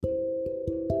2020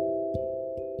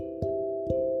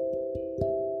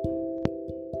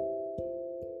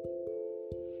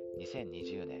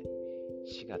年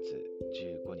4月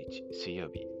15日水曜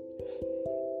日、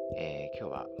今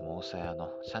日はモーサヤ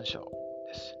の3章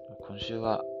です。今週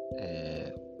は、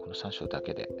この3章だ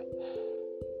けで終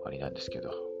わりなんですけ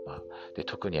ど、で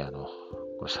特にこの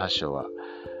3章は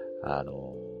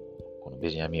このベ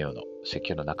ニヤミン王の説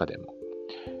教の中でも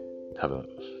多分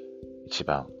一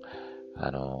番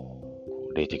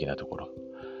霊的なところ、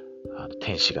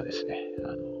天使がですね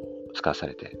使わさ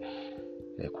れて、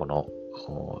この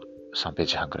3ペー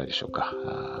ジ半くらいでしょうか、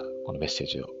このメッセー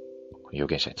ジを預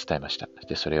言者に伝えました。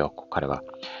でそれを彼は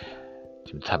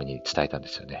自分のために伝えたんで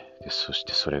すよね。でそし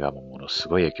てそれがものす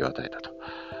ごい影響を与えたと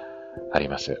あり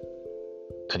ます。本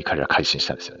当に彼らは改心し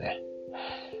たんですよね。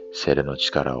聖霊の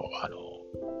力を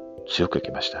強く受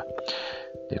けました。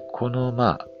でこの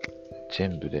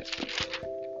全部で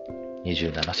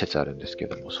27節あるんですけ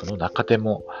ども、その中で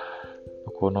も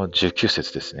この19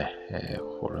節ですね、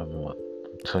これはもう本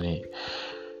当に、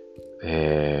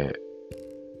霊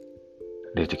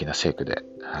的な聖句で、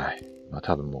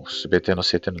多分もうすべての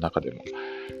聖典の中でも、本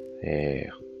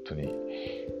当に、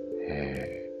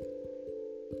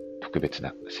特別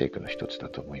な聖句の一つだ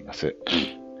と思います。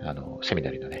セミ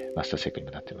ナリのね、マスター聖句に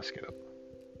もなってますけど、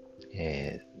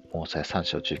モーサヤ3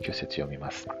章19節読みま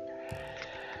す。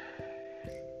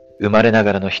生まれな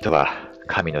がらの人は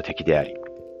神の敵であり、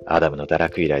アダムの堕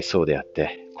落以来そうであっ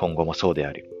て、今後もそうで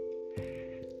ある。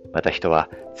また人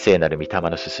は聖なる御霊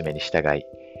の勧めに従い、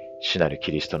主なる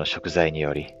キリストの贖罪に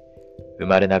より、生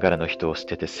まれながらの人を捨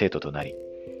てて生徒となり、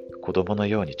子供の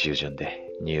ように従順で、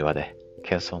柔和で、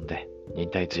謙遜で、忍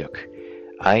耐強く、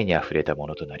愛にあふれたも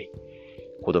のとなり、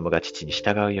子供が父に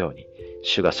従うように、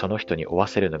主がその人に負わ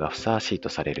せるのがふさわしいと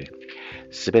される、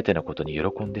すべてのことに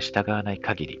喜んで従わない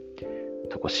限り、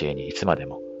とこしえにいつまで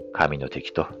も神の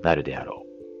敵となるであろ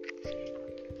う。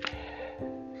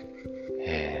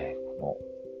こ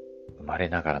の生まれ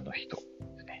ながらの人で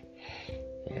す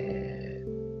ね。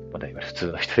まだ今普通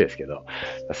の人ですけど、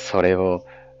それを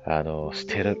捨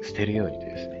てるようにと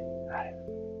ですね。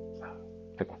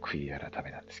結構悔い改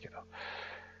めなんですけど、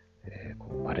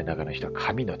生まれながらの人は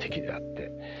神の敵であっ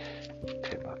て、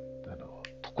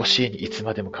とこしえにいつ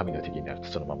までも神の敵になると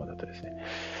そのままだとですね。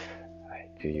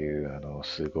っていう、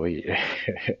すごい、き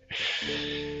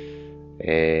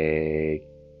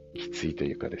ついと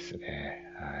いうかですね、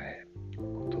言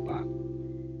葉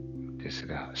です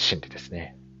が、真理です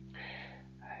ね。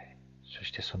そ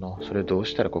してそれをどう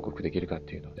したら克服できるかっ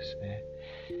ていうのをですね、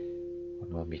こ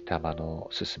の御霊の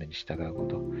勧めに従うこ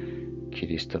と、キ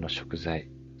リストの贖罪、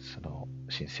その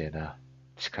神聖な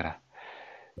力、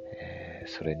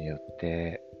それによっ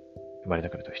て生まれな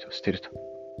くなった人を捨てると。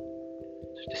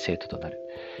そして生徒となる。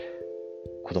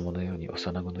子供のように、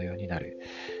幼子のようになる。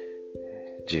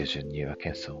従順、柔和、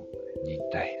謙遜、忍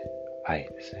耐、愛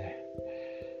ですね。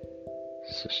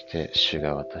そして主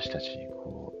が私たちに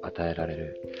与えられ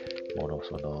るもの、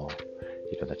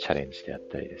いろんなチャレンジであっ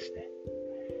たりですね。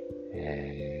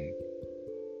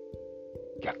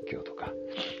逆境とか、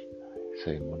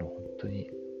そういうものを本当に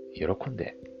喜ん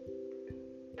で、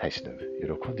大使の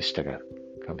喜んで従う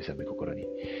神様の心に、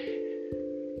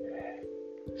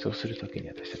そうするときに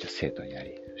私たちは生徒にな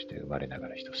り、そして生まれなが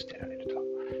ら人を捨てられるとで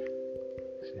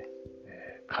すね、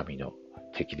神の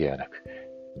敵ではなく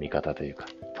味方というか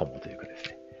友というかです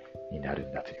ねになる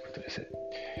んだということです。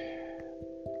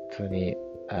普通に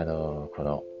こ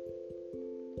の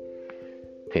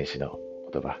天使の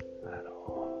言葉、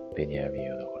ベニヤミ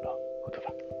ン王のこの言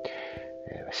葉、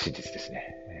真実です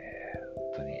ね、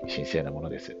本当に神聖なもの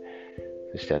です。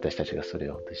そして私たちがそれ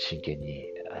を本当に真剣に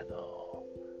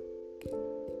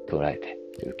捉えて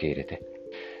受け入れて、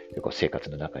で生活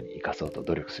の中に生かそうと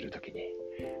努力するときに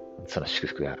その祝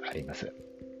福があります。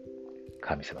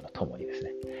神様の友にです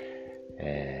ね、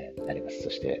なります。そ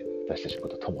して私たちのこ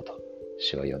とを友と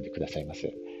主は呼んでくださいま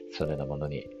す。そのようなもの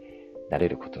になれ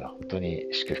ることは本当に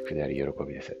祝福であり喜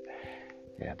びです。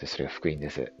本当にそれが福音で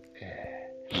す。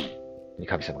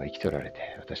神様が生きておられて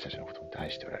私たちのことを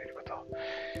愛しておられること、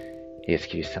イエス・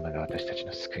キリスト様が私たち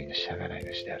の救い主、贖い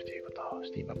主であるということ、そ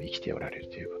して今も生きておられる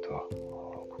ということ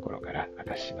を心から明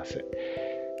かします。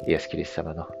イエス・キリスト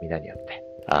様の皆によって、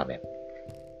アーメン。